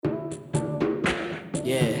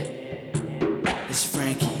Yeah, it's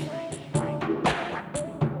Frankie.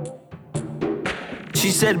 She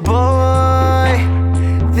said, boy,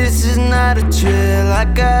 this is not a drill. I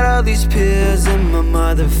got all these pills in my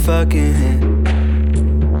motherfucking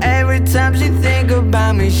hand. Every time she think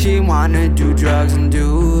about me, she wanna do drugs and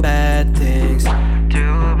do bad things.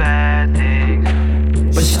 Do bad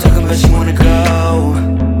things. But she's talking about she wanna go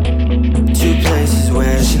to places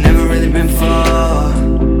where she never really been for.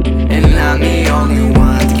 And I'm the only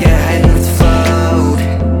one to get high enough to float.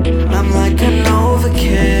 I'm like an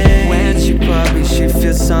overkill. When she pop me, she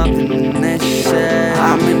feels something and then she said,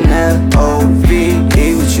 I'm in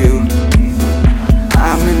L.O.V.E with you.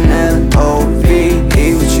 I'm in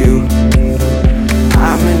L.O.V.E with you.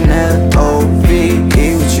 I'm in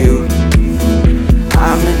L.O.V.E with you.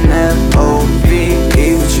 I'm in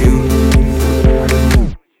L.O.V.E with you.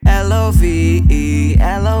 L.O.V.E,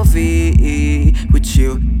 L.O.V.E with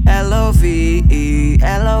you. L.O.V.E,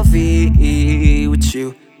 L.O.V.E with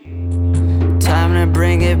you. Time to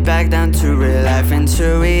bring it back down to real life,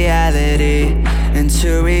 into reality,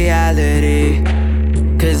 into reality.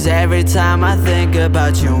 Cause every time I think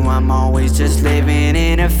about you, I'm always just living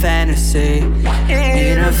in a fantasy,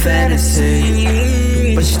 in a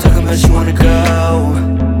fantasy. But she's talking about she wanna go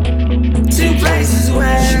to places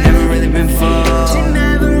where she never really been for.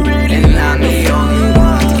 And I'm the only one